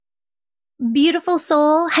Beautiful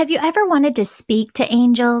soul, have you ever wanted to speak to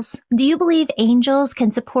angels? Do you believe angels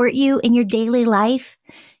can support you in your daily life?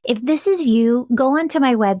 If this is you, go onto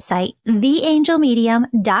my website,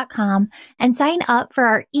 theangelmedium.com, and sign up for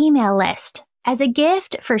our email list. As a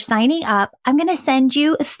gift for signing up, I'm going to send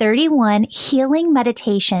you 31 healing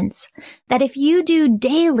meditations that if you do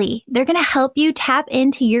daily, they're going to help you tap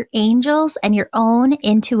into your angels and your own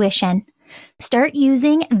intuition. Start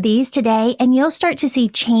using these today and you'll start to see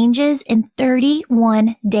changes in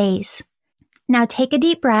 31 days. Now take a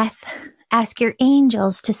deep breath. Ask your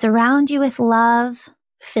angels to surround you with love,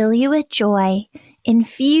 fill you with joy,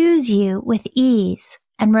 infuse you with ease.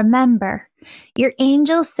 And remember, your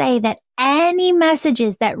angels say that any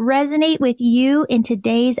messages that resonate with you in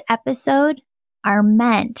today's episode are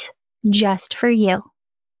meant just for you.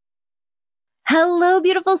 Hello,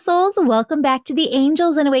 beautiful souls. Welcome back to the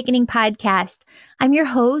Angels and Awakening podcast. I'm your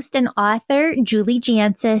host and author, Julie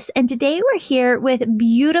Jancius, and today we're here with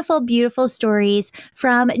beautiful, beautiful stories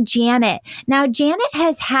from Janet. Now, Janet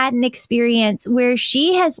has had an experience where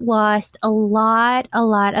she has lost a lot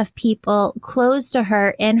of people close to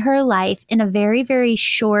her in her life in a very, very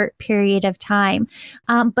short period of time.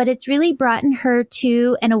 But it's really brought her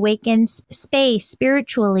to an awakened space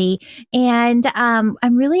spiritually. And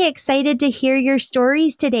I'm really excited to hear your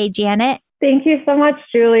stories today, Janet. Thank you so much,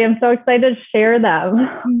 Julie. I'm so excited to share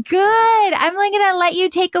them. Good. I'm going to let you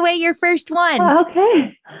take away your first one.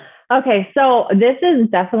 Okay. So this is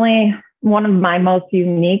definitely one of my most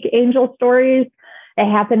unique angel stories.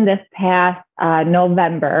 It happened this past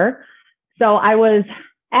November. So I was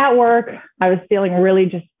at work. I was feeling really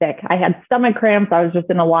just sick. I had stomach cramps. I was just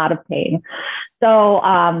in a lot of pain. So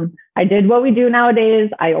I did what we do nowadays.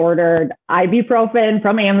 I ordered ibuprofen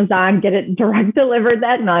from Amazon, get it direct delivered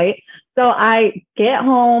that night. So I get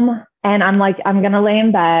home and I'm like, I'm going to lay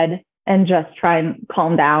in bed and just try and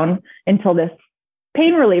calm down until this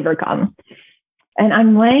pain reliever comes. And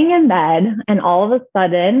I'm laying in bed and all of a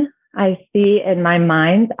sudden I see in my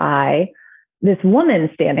mind's eye this woman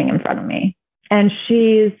standing in front of me. And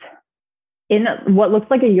she's in what looks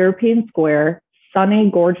like a European square, sunny,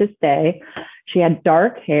 gorgeous day. She had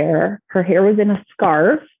dark hair. Her hair was in a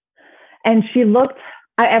scarf. And she looked,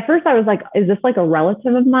 at first I was like, is this like a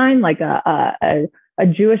relative of mine? Like a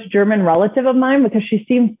Jewish German relative of mine? Because she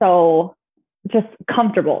seemed so just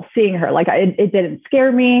comfortable seeing her. Like it didn't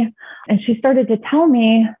scare me. And she started to tell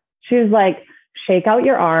me, she was like, shake out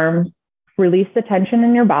your arms, release the tension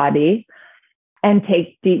in your body, and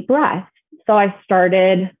take deep breaths. So I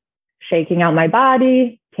started shaking out my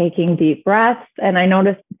body, taking deep breaths, and I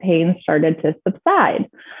noticed the pain started to subside.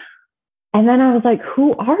 And then I was like,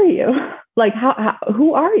 who are you? Like,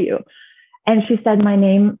 who are you? And she said, my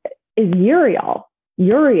name is Uriel.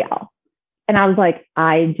 And I was like,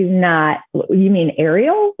 I do not, you mean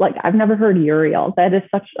Ariel? Like, I've never heard Uriel. That is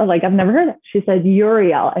such, like, I've never heard it. She said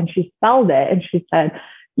Uriel, and she spelled it, and she said,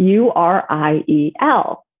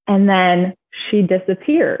 Uriel. And then she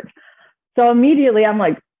disappeared. So immediately I'm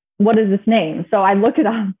like, what is this name? So I look it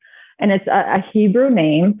up and it's a Hebrew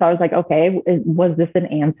name. So I was like, okay, was this an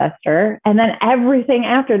ancestor? And then everything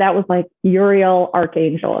after that was like Uriel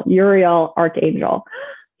Archangel.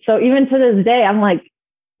 So even to this day, I'm like,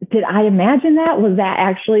 did I imagine that? Was that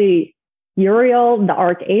actually Uriel, the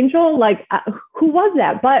Archangel? Like, who was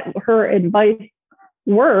that? But her advice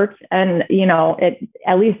worked, and it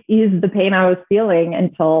at least eased the pain I was feeling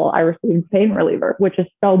until I received pain reliever, which is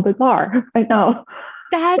so bizarre. I know.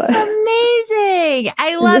 That's amazing.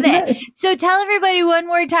 I love it. So tell everybody one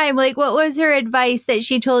more time, like, what was her advice that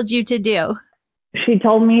she told you to do? She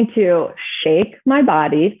told me to shake my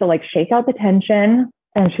body. So like shake out the tension.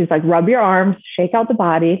 And she's like, rub your arms, shake out the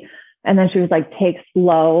body. And then she was like, take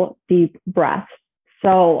slow, deep breaths.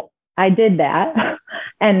 So I did that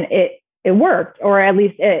and it worked, or at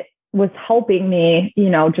least it was helping me,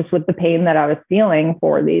 just with the pain that I was feeling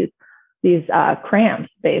for these cramps,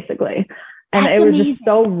 basically. And it was just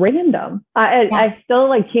so random. I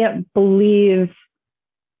still can't believe,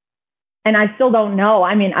 and I still don't know.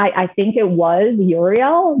 I mean, I think it was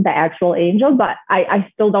Uriel, the actual angel, but I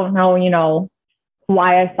still don't know,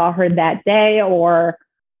 why I saw her that day, or,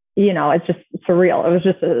 it's just surreal. It was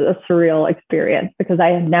just a surreal experience because I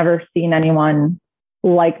had never seen anyone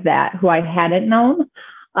like that who I hadn't known.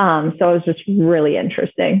 So it was just really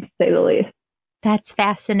interesting, to say the least. That's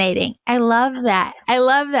fascinating. I love that.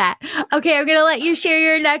 Okay, I'm going to let you share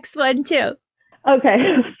your next one too.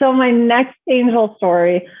 Okay, so my next angel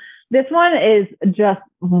story, this one is just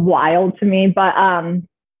wild to me. But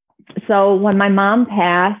so when my mom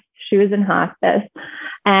passed, she was in hospice,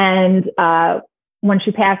 and when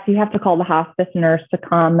she passed, you have to call the hospice nurse to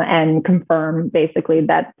come and confirm basically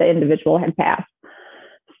that the individual had passed.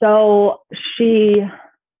 So the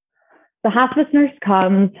hospice nurse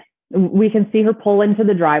comes. We can see her pull into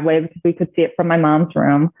the driveway because we could see it from my mom's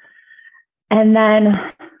room. And then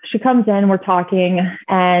she comes in, we're talking,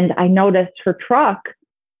 and I noticed her truck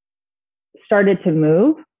started to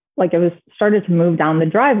move. Like started to move down the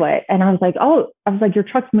driveway. And I was like, your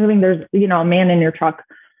truck's moving. There's, a man in your truck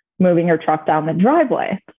moving her truck down the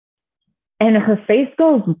driveway. And her face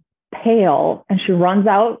goes pale and she runs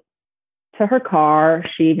out to her car.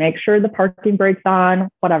 She makes sure the parking brake's on,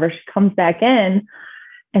 whatever. She comes back in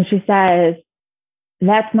and she says,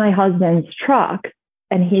 "That's my husband's truck.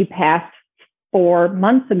 And he passed 4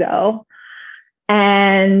 months ago."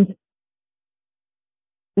 And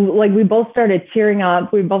like, we both started tearing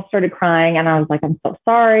up. We both started crying. And I was like, "I'm so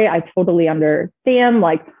sorry. I totally understand."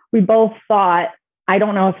 Like, we both thought, I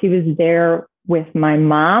don't know if he was there with my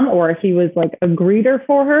mom or if he was like a greeter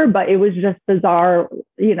for her, but it was just bizarre.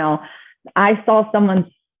 I saw someone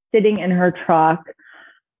sitting in her truck,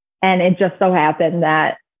 and it just so happened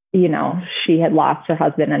that, she had lost her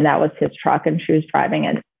husband and that was his truck and she was driving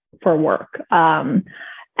it for work. And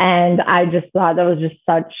I just thought that was just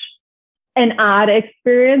such an odd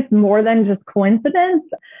experience, more than just coincidence.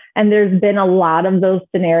 And there's been a lot of those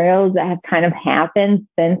scenarios that have kind of happened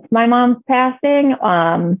since my mom's passing,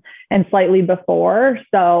 and slightly before.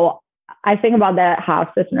 So I think about that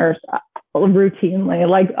hospice nurse routinely,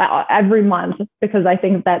 like every month, because I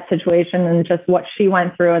think that situation and just what she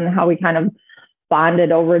went through and how we kind of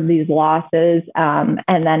bonded over these losses. And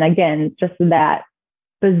then again, just that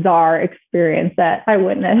bizarre experience that I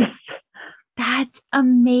witnessed. That's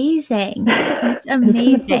amazing. That's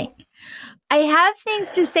amazing. I have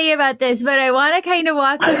things to say about this, but I want to kind of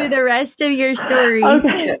walk through the rest of your stories.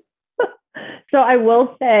 Okay. So I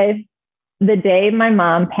will say, the day my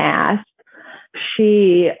mom passed,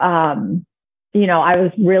 she, I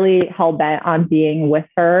was really hell-bent on being with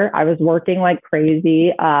her. I was working like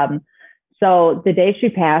crazy. So the day she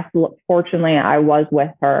passed, fortunately, I was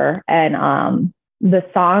with her. And the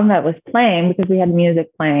song that was playing, because we had music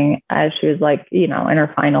playing as she was like, in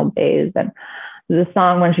her final days. And the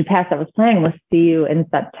song when she passed that was playing was "See You in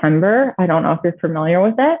September." I don't know if you're familiar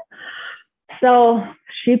with it. So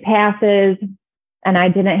she passes, and I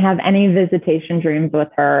didn't have any visitation dreams with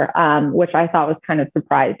her, which I thought was kind of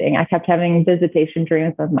surprising. I kept having visitation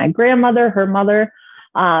dreams with my grandmother, her mother,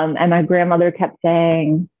 and my grandmother kept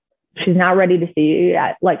saying, "She's not ready to see you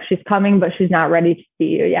yet. Like, she's coming, but she's not ready to see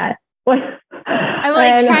you yet." I'm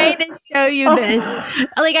like trying to show you this.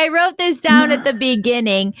 Like, I wrote this down at the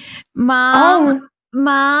beginning. Mom,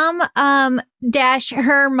 dash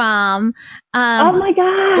her mom. Oh my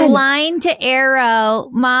God. Line to arrow.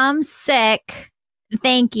 Mom's sick.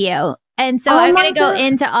 Thank you. And so I'm going to go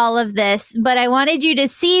into all of this, but I wanted you to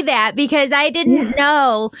see that because I didn't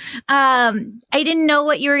know. I didn't know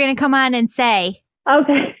what you were going to come on and say.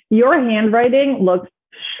 Okay. Your handwriting looks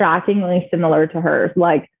shockingly similar to hers.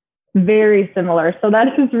 Like, very similar. So that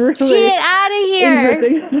is really get out of here.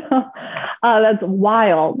 That's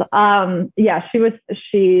wild.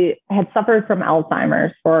 She had suffered from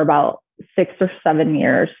Alzheimer's for about 6 or 7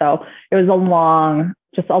 years. So it was a long,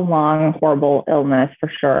 horrible illness for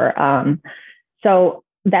sure. So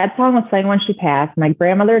that song was playing when she passed. My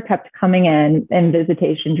grandmother kept coming in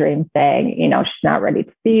visitation dreams saying, she's not ready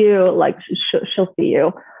to see you. Like, she'll see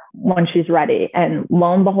you when she's ready. And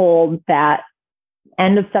lo and behold, that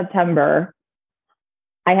end of September,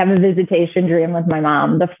 I have a visitation dream with my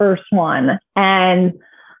mom, the first one. And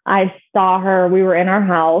I saw her, we were in our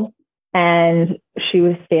house, and she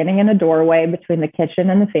was standing in a doorway between the kitchen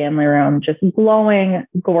and the family room, just glowing,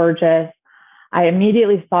 gorgeous. I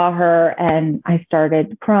immediately saw her and I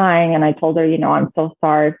started crying, and I told her, "I'm so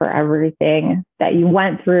sorry for everything that you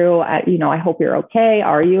went through. I hope you're okay.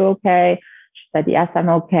 Are you okay?" She said, "Yes, I'm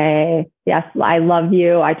okay. Yes, I love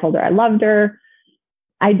you." I told her I loved her.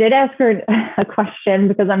 I did ask her a question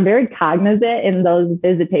because I'm very cognizant in those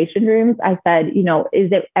visitation dreams. I said,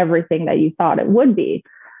 "Is it everything that you thought it would be?"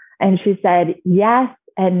 And she said, "Yes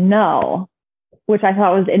and no," which I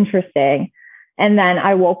thought was interesting. And then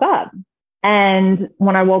I woke up. And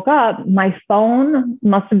when I woke up, my phone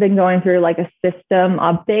must have been going through like a system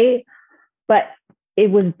update, but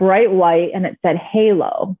it was bright white and it said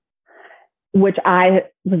Halo, which I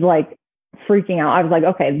was like, freaking out. I was like,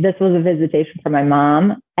 okay, this was a visitation from my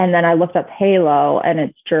mom. And then I looked up Halo, and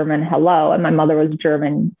it's German hello. And my mother was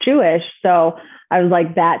German Jewish. So I was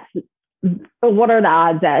like, what are the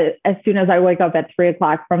odds that as soon as I wake up at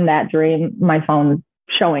 3:00 from that dream, my phone's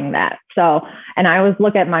showing that? So, and I always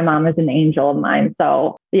look at my mom as an angel of mine.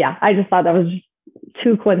 So yeah, I just thought that was just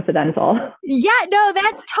too coincidental. Yeah, no,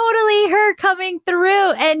 that's totally her coming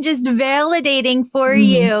through and just validating for Mhm.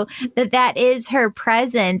 you that that is her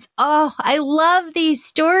presence. Oh, I love these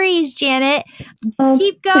stories, Janet. Oh,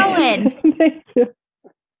 Keep going. thank you.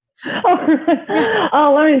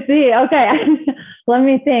 Oh, let me see. Okay. Let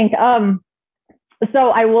me think.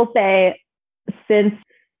 So I will say, since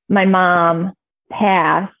my mom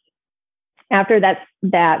passed, after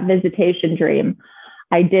that visitation dream,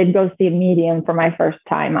 I did go see a medium for my first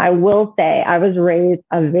time. I will say I was raised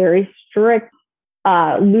a very strict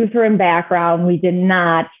Lutheran background. We did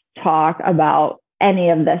not talk about any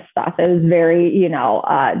of this stuff. It was very,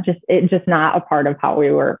 just not a part of how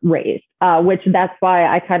we were raised. Which that's why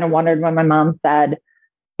I kind of wondered when my mom said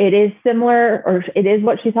it is similar, or it is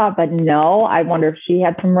what she thought, but no, I wonder if she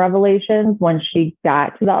had some revelations when she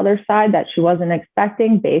got to the other side that she wasn't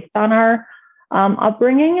expecting based on our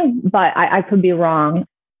upbringing. But I could be wrong.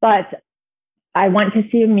 But I went to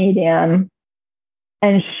see a medium,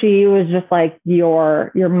 and she was just like,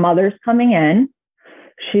 your mother's coming in.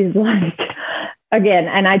 She's like, again,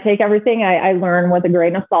 and I take everything I learn with a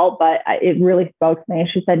grain of salt, but it really spoke to me.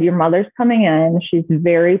 She said, your mother's coming in. She's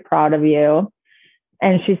very proud of you.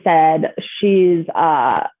 And she said, she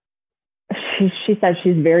said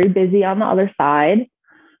she's very busy on the other side,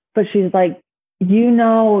 but she's like,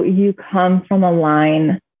 you come from a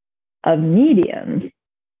line of mediums.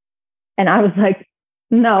 And I was like,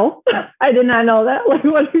 no, I did not know that. Like,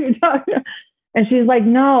 what are you talking about? And she's like,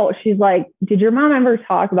 no. She's like, did your mom ever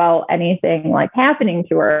talk about anything like happening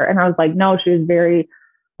to her? And I was like, no, she was very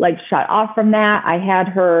like shut off from that. I had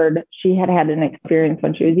heard she had an experience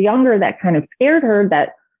when she was younger that kind of scared her,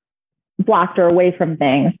 that blocked her away from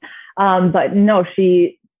things. But no,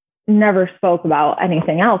 she never spoke about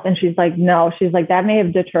anything else. And she's like, no, she's like, that may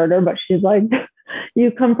have deterred her, but she's like,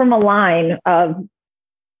 you come from a line of,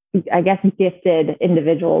 I guess, gifted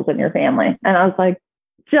individuals in your family. And I was like,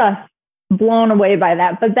 just blown away by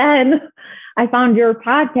that. But then I found your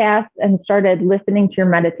podcast and started listening to your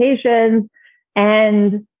meditations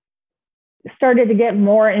and started to get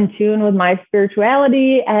more in tune with my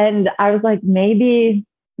spirituality. And I was like, maybe,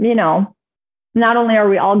 not only are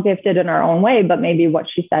we all gifted in our own way, but maybe what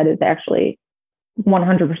she said is actually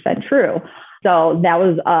 100% true. So that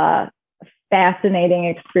was a fascinating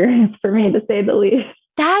experience for me, to say the least.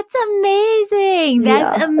 That's amazing.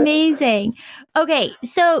 That's amazing. Okay.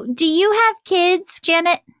 So do you have kids,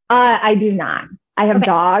 Janet? I do not. I have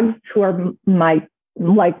dogs who are my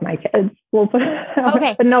kids. We'll put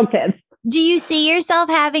but no kids. Do you see yourself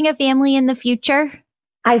having a family in the future?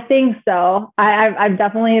 I think so. I've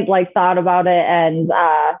definitely thought about it, and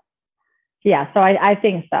so I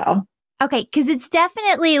think so. Okay, because it's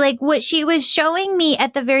definitely like what she was showing me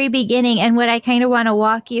at the very beginning, and what I kind of want to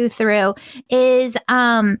walk you through is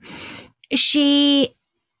she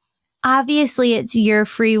obviously it's your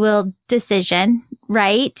free will decision,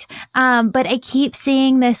 right? But I keep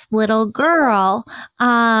seeing this little girl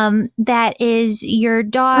that is your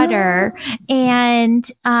daughter,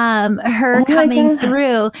 and her coming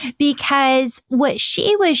through, because what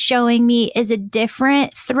she was showing me is a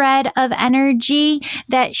different thread of energy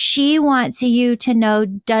that she wants you to know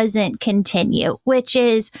doesn't continue, which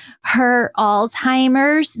is her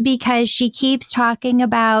Alzheimer's, because she keeps talking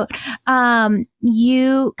about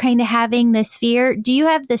you kind of having this fear. Do you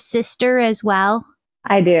have the sister as well?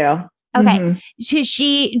 I do. Okay. Mm-hmm.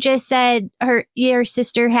 She just said your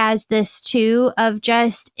sister has this too, of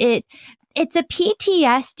just it's a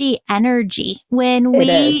PTSD energy when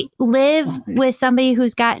we live with somebody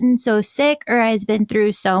who's gotten so sick or has been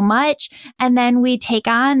through so much, and then we take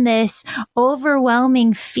on this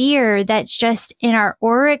overwhelming fear that's just in our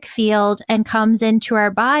auric field and comes into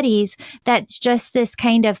our bodies. That's just this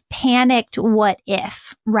kind of panicked what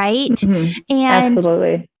if, right? Mm-hmm. And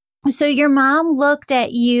absolutely. So your mom looked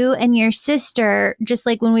at you and your sister, just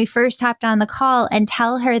like when we first hopped on the call, and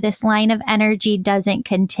tell her this line of energy doesn't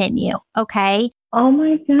continue. Okay. Oh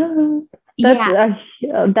my God.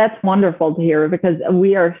 That's wonderful to hear, because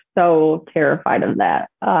we are so terrified of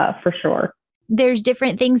that, for sure. There's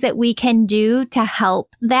different things that we can do to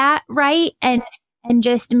help that, right? And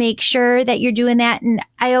just make sure that you're doing that. And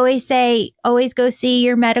I always say, always go see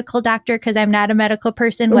your medical doctor, because I'm not a medical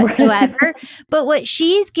person whatsoever. But what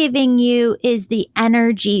she's giving you is the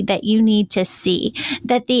energy that you need to see,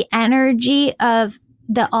 that the energy of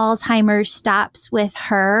the Alzheimer's stops with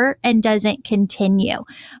her and doesn't continue.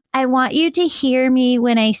 I want you to hear me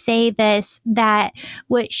when I say this, that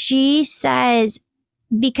what she says,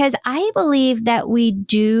 because I believe that we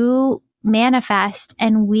do manifest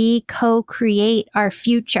and we co-create our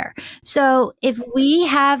future. So if we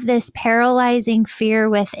have this paralyzing fear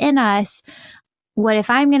within us, what if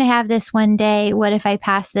I'm going to have this one day? What if I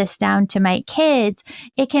pass this down to my kids?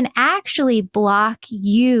 It can actually block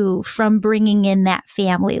you from bringing in that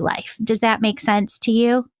family life. Does that make sense to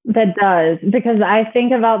you? That does, because I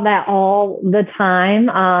think about that all the time.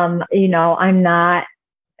 I'm not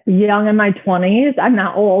young in my 20s. I'm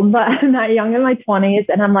not old, but I'm not young in my 20s.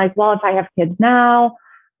 And I'm like, well, if I have kids now,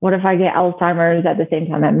 what if I get Alzheimer's at the same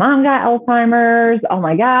time my mom got Alzheimer's? Oh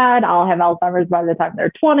my God, I'll have Alzheimer's by the time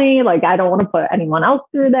they're 20. Like, I don't want to put anyone else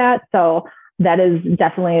through that. So that is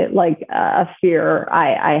definitely like a fear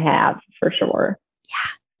I have for sure. Yeah.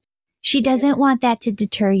 She doesn't want that to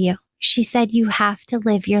deter you. She said, you have to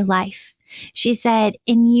live your life. She said,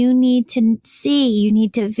 and you need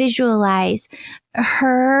to visualize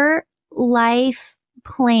her life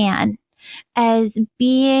plan as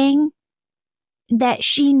being that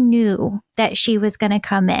she knew that she was going to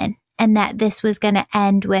come in and that this was going to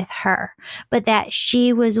end with her, but that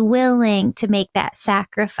she was willing to make that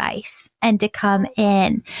sacrifice and to come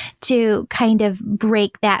in to kind of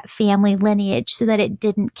break that family lineage so that it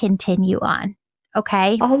didn't continue on.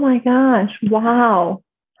 Okay. Oh my gosh. Wow.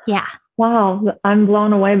 Yeah. Wow. I'm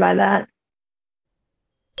blown away by that.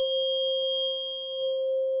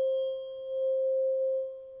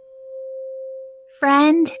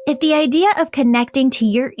 Friend, if the idea of connecting to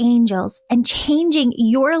your angels and changing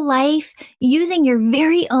your life using your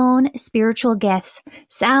very own spiritual gifts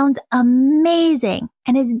sounds amazing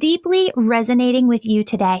and is deeply resonating with you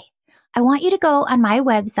today, I want you to go on my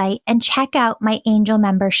website and check out my angel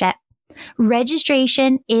membership.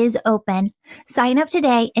 Registration is open. Sign up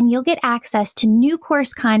today and you'll get access to new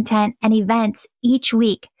course content and events each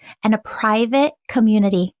week and a private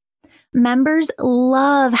community. Members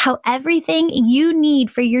love how everything you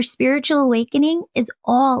need for your spiritual awakening is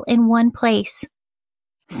all in one place.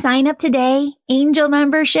 Sign up today. Angel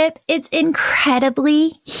membership. It's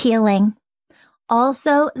incredibly healing.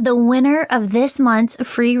 Also, the winner of this month's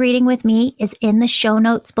free reading with me is in the show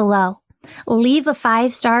notes below. Leave a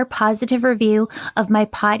 5-star positive review of my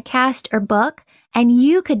podcast or book, and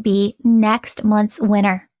you could be next month's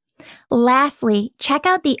winner. Lastly, check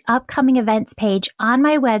out the upcoming events page on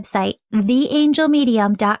my website,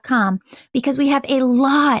 theangelmedium.com, because we have a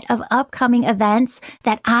lot of upcoming events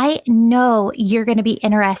that I know you're going to be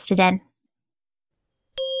interested in.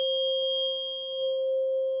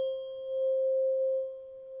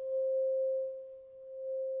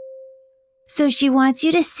 So she wants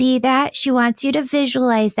you to see that. She wants you to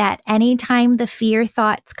visualize that anytime the fear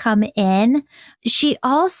thoughts come in. She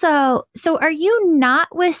also, so are you not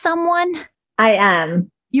with someone? I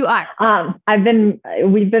am. You are.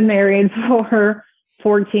 We've been married for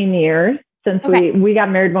 14 years since we got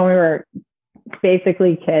married when we were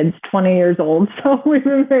basically kids, 20 years old. So we've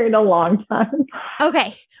been married a long time.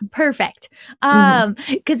 Okay, perfect.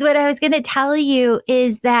 Because what I was going to tell you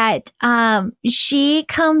is that she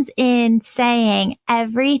comes in saying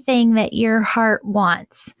everything that your heart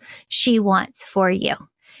wants, she wants for you.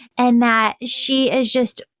 And that she is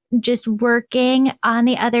just working on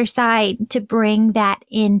the other side to bring that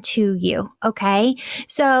into you. Okay.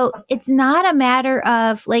 So it's not a matter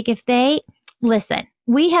of like, if they listen,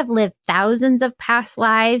 we have lived thousands of past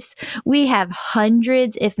lives. We have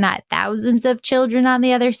hundreds, if not thousands of children on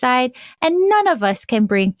the other side, and none of us can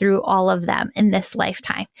bring through all of them in this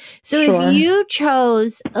lifetime. So if you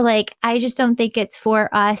chose, like, I just don't think it's for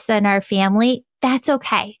us and our family, that's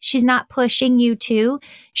okay. She's not pushing you to.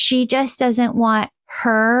 She just doesn't want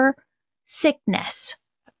her sickness,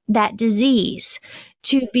 that disease,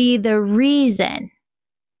 to be the reason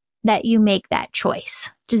that you make that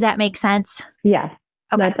choice. Does that make sense? Yes,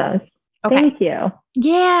 okay. That does. Okay. Thank you.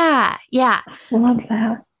 Yeah. I love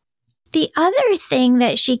that. The other thing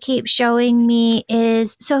that she keeps showing me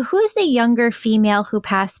is, so who's the younger female who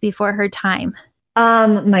passed before her time?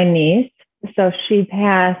 My niece. So she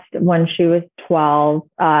passed when she was 12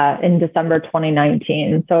 in December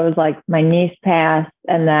 2019. So it was like my niece passed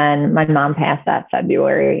and then my mom passed that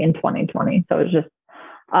February in 2020. So it was just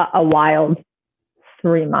a wild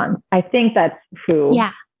 3 months. I think that's who.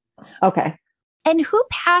 Yeah. Okay. And who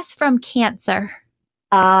passed from cancer?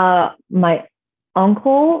 My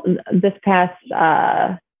uncle this past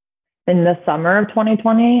in the summer of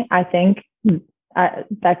 2020. I think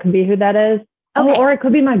that could be who that is. Okay. Or it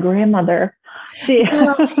could be my grandmother.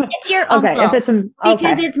 Well, it's your uncle.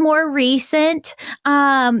 Because it's more recent.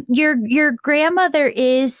 Your grandmother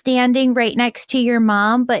is standing right next to your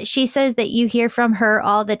mom, but she says that you hear from her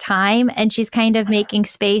all the time, and she's kind of making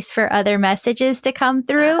space for other messages to come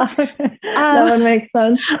through. That would make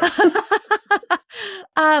sense.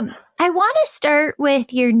 I want to start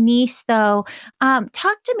with your niece, though.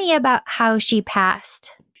 Talk to me about how she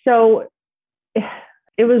passed. So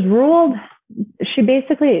it was ruled, she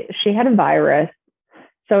had a virus.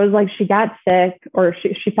 So it was like she got sick, or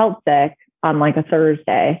she felt sick on like a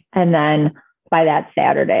Thursday. And then by that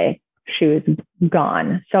Saturday, she was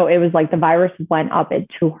gone. So it was like the virus went up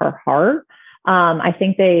into her heart. I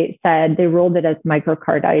think they said they ruled it as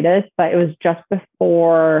myocarditis, but it was just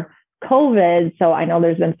before COVID. So I know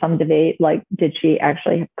there's been some debate, like, did she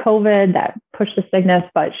actually have COVID that pushed the sickness?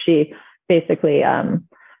 But she basically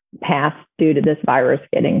passed due to this virus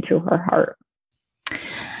getting to her heart.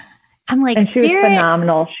 I'm like, and she was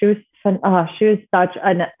phenomenal. She was such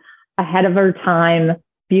an ahead of her time,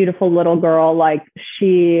 beautiful little girl. Like,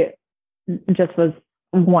 she just was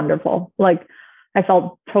wonderful. Like, I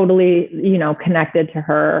felt totally, connected to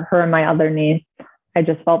her and my other niece. I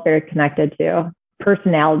just felt very connected to,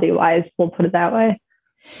 personality wise, we'll put it that way.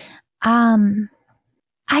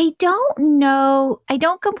 I don't know. I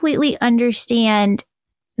don't completely understand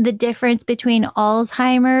the difference between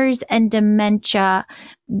Alzheimer's and dementia,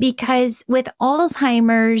 because with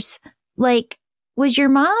Alzheimer's, like, was your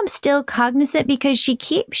mom still cognizant? Because she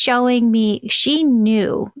keeps showing me she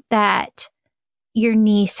knew that your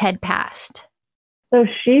niece had passed. So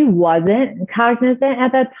she wasn't cognizant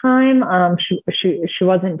at that time. She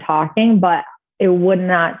wasn't talking, but it would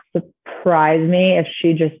not surprise me if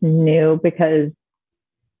she just knew, because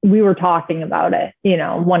we were talking about it.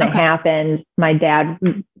 When it happened, my dad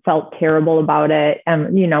felt terrible about it,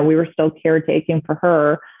 and we were still caretaking for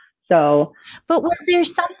her. So, but was there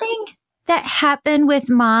something that happened with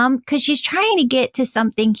mom? Because she's trying to get to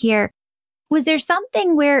something here. Was there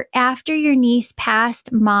something where after your niece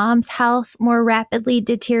passed, mom's health more rapidly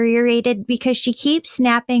deteriorated? Because she keeps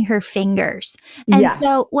snapping her fingers. And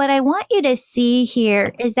so what I want you to see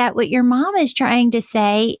here is that what your mom is trying to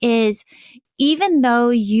say is, even though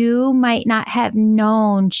you might not have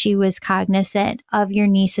known she was cognizant of your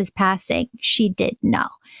niece's passing, she did know.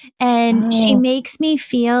 And she makes me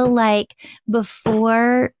feel like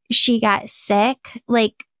before she got sick,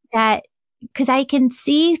 like that, because I can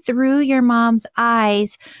see through your mom's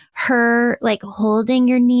eyes, her like holding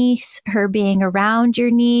your niece, her being around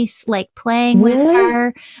your niece, like playing with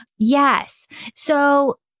her. Yes.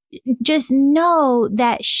 So just know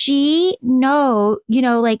that she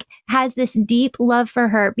like has this deep love for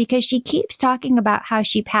her, because she keeps talking about how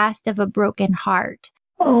she passed of a broken heart.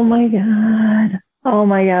 Oh my God.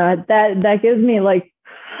 That gives me like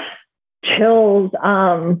chills.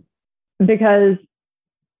 Because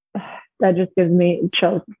that just gives me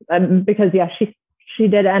chills, because she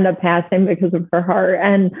did end up passing because of her heart.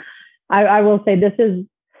 And I will say this is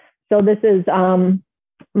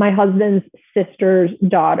my husband's sister's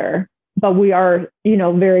daughter, but we are,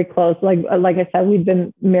 very close. Like I said, we've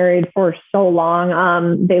been married for so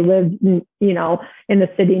long. They lived, in the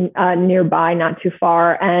city nearby, not too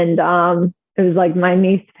far. And it was like my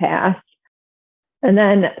niece passed. And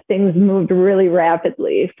then things moved really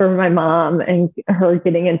rapidly for my mom and her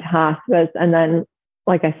getting into hospice. And then,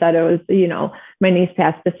 like I said, it was, my niece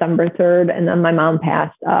passed December 3rd, and then my mom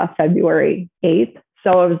passed February 8th.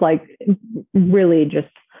 So it was like really just,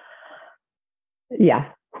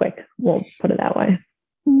 quick. We'll put it that way.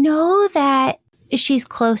 Know that she's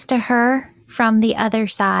close to her from the other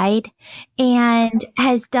side and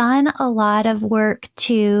has done a lot of work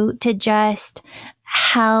to just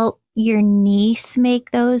help your niece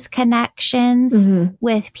make those connections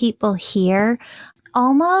with people here.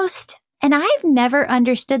 Almost, and I've never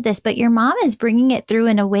understood this, but your mom is bringing it through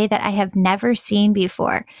in a way that I have never seen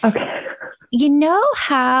before. Okay. You know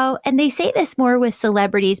how, and they say this more with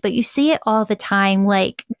celebrities, but you see it all the time,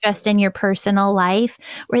 like just in your personal life,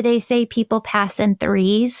 where they say people pass in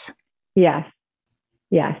threes. Yes.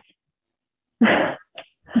 I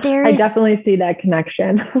definitely see that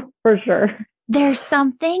connection for sure. There's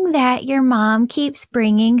something that your mom keeps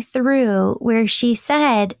bringing through where she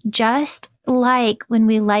said, just like when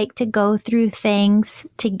we like to go through things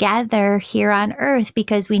together here on earth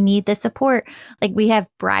because we need the support, like we have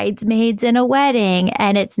bridesmaids in a wedding,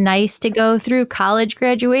 and it's nice to go through college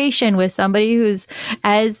graduation with somebody who's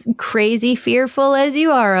as crazy fearful as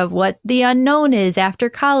you are of what the unknown is after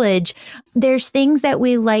college. There's things that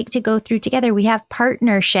we like to go through together. We have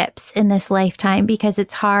partnerships in this lifetime because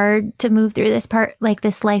it's hard to move through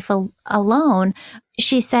this life alone.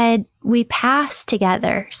 She said, we pass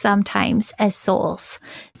together sometimes as souls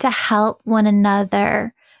to help one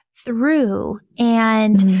another through.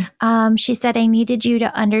 And she said, I needed you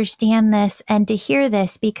to understand this and to hear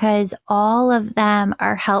this, because all of them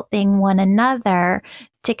are helping one another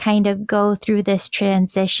to kind of go through this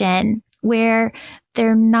transition where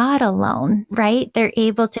they're not alone, right? They're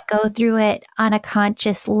able to go through it on a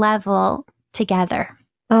conscious level together.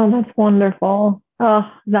 Oh, that's wonderful. Oh,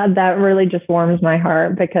 that really just warms my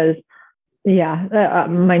heart because yeah,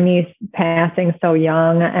 my niece passing so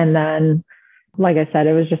young, and then like I said,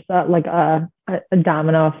 it was just like a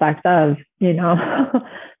domino effect of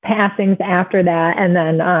passings after that, and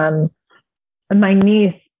then my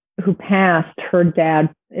niece who passed, her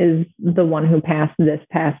dad is the one who passed this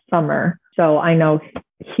past summer, so I know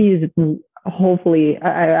he's hopefully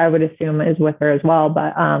I would assume is with her as well,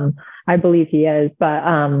 but I believe he is, but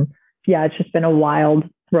yeah, it's just been a wild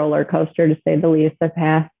roller coaster to say the least the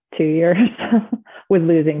past 2 years with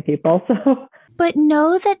losing people. So, but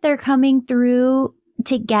know that they're coming through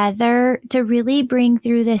together to really bring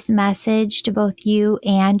through this message to both you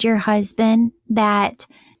and your husband that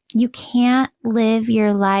you can't live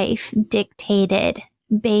your life dictated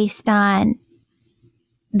based on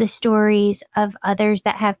the stories of others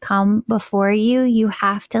that have come before you. You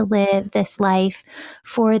have to live this life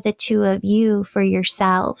for the two of you, for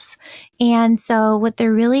yourselves. And so what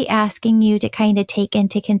they're really asking you to kind of take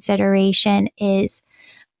into consideration is,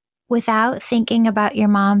 without thinking about your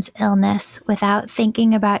mom's illness, without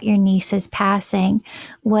thinking about your niece's passing,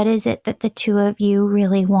 what is it that the two of you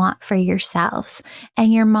really want for yourselves?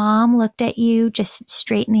 And your mom looked at you just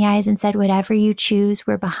straight in the eyes and said, whatever you choose,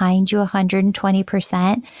 we're behind you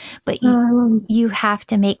 120%. But you have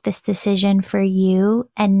to make this decision for you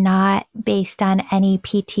and not based on any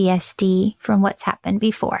PTSD from what's happened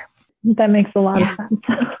before. That makes a lot of sense.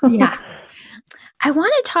 Yeah. I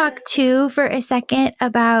want to talk too for a second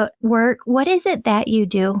about work. What is it that you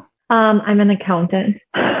do? I'm an accountant.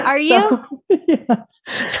 Are you?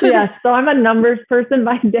 Yeah. So I'm a numbers person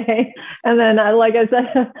by day. And then, like I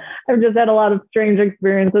said, I've just had a lot of strange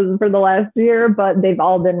experiences for the last year, but they've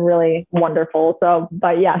all been really wonderful. So,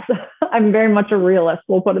 but yes, I'm very much a realist.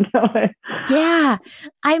 We'll put it that way. Yeah.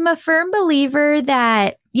 I'm a firm believer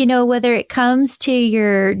that, whether it comes to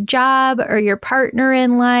your job or your partner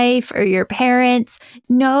in life or your parents,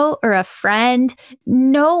 or a friend,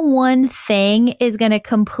 no one thing is going to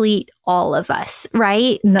complete all of us,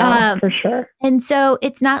 right? No, for sure. And so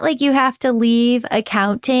it's not like you have to leave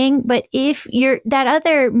accounting, but if that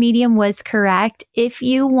other medium was correct, if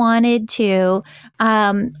you wanted to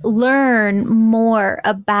learn more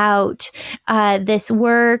about this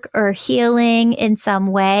work or healing in some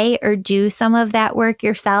way or do some of that work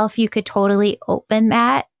yourself, you could totally open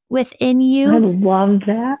that within you. I love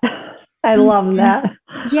that. I love that.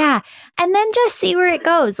 Yeah. And then just see where it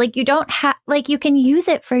goes. Like you don't have, like you can use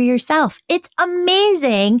it for yourself. It's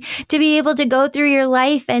amazing to be able to go through your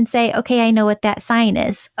life and say, okay, I know what that sign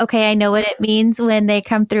is. Okay. I know what it means when they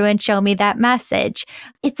come through and show me that message.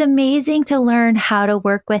 It's amazing to learn how to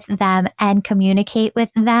work with them and communicate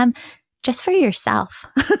with them just for yourself.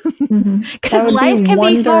 Because life can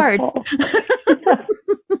be hard.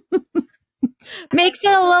 Makes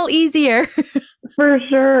it a little easier. For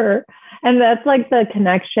sure. And that's like the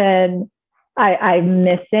connection I'm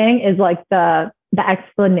missing is like the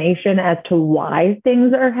explanation as to why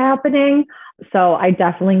things are happening. So I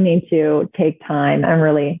definitely need to take time and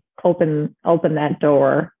really open that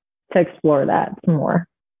door to explore that some more.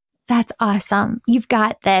 That's awesome. You've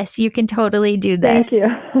got this. You can totally do this. Thank you.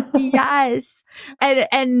 Yes.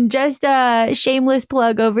 And just a shameless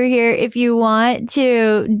plug over here. If you want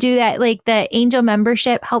to do that, like the Angel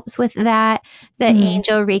membership helps with that. The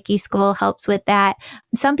Angel Reiki School helps with that.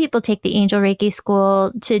 Some people take the Angel Reiki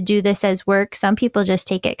School to do this as work. Some people just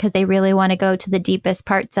take it because they really want to go to the deepest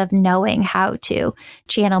parts of knowing how to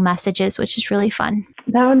channel messages, which is really fun.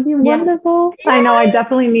 That would be wonderful. Yeah. I know I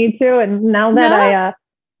definitely need to. And now that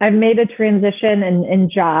I've made a transition in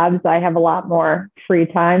jobs, I have a lot more free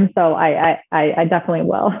time. So I definitely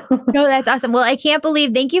will. No, that's awesome. Well, I can't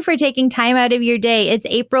believe, thank you for taking time out of your day. It's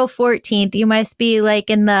April 14th. You must be like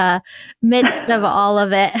in the midst of all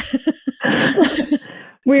of it.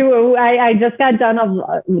 I just got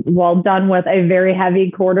done with a very heavy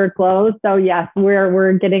quarter close. So yes,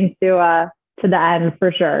 we're getting to the end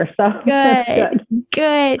for sure. So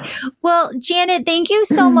good. Well, Janet, thank you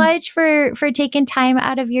so much for taking time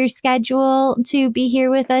out of your schedule to be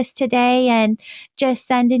here with us today, and just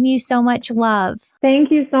sending you so much love.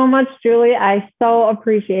 Thank you so much, Julie. I so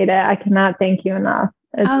appreciate it. I cannot thank you enough.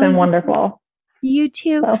 It's been wonderful. You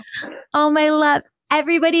too. Oh, my love.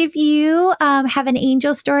 Everybody, if you have an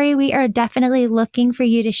angel story, we are definitely looking for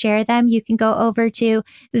you to share them. You can go over to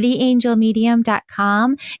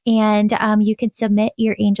theangelmedium.com and you can submit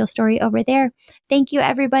your angel story over there. Thank you,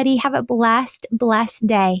 everybody. Have a blessed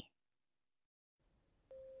day.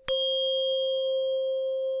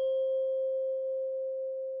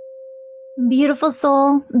 Beautiful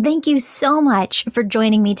soul, thank you so much for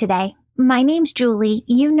joining me today. My name's Julie.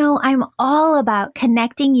 You know I'm all about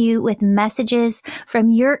connecting you with messages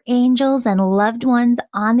from your angels and loved ones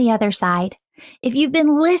on the other side. If you've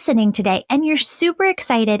been listening today and you're super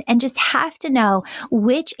excited and just have to know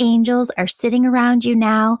which angels are sitting around you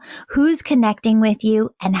now, who's connecting with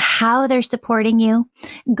you, and how they're supporting you,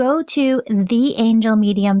 go to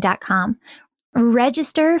theangelmedium.com.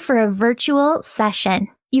 Register for a virtual session.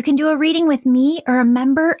 You can do a reading with me or a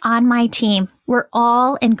member on my team. We're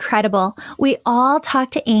all incredible. We all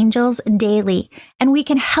talk to angels daily, and we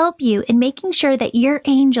can help you in making sure that your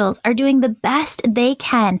angels are doing the best they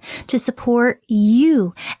can to support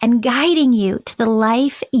you and guiding you to the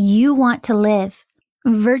life you want to live.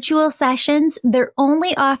 Virtual sessions, they're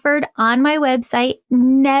only offered on my website,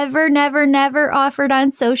 never offered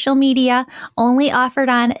on social media, only offered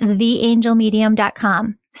on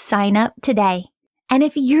theangelmedium.com. Sign up today. And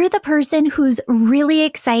if you're the person who's really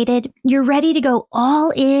excited, you're ready to go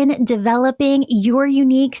all in developing your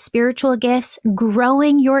unique spiritual gifts,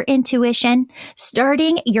 growing your intuition,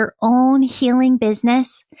 starting your own healing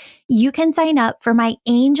business, you can sign up for my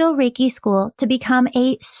Angel Reiki School to become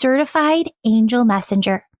a certified angel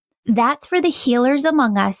messenger. That's for the healers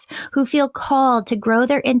among us who feel called to grow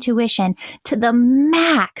their intuition to the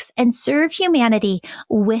max and serve humanity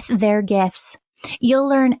with their gifts. You'll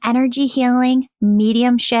learn energy healing,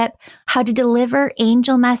 mediumship, how to deliver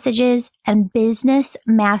angel messages, and business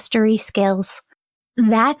mastery skills.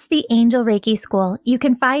 That's the Angel Reiki School. You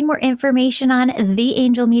can find more information on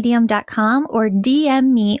theangelmedium.com or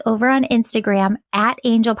DM me over on Instagram at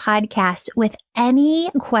Angel Podcast with any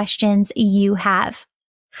questions you have.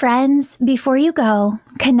 Friends, before you go,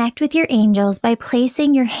 connect with your angels by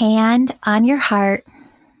placing your hand on your heart,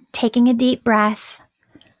 taking a deep breath.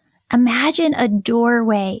 Imagine a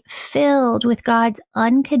doorway filled with God's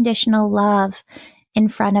unconditional love in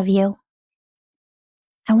front of you.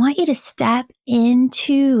 I want you to step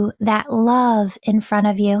into that love in front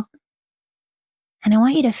of you. And I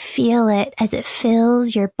want you to feel it as it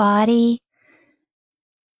fills your body,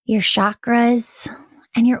 your chakras,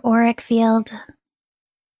 and your auric field.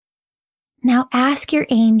 Now ask your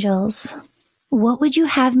angels, what would you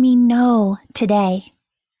have me know today?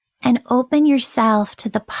 And open yourself to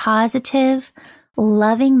the positive,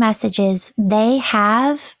 loving messages they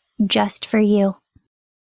have just for you.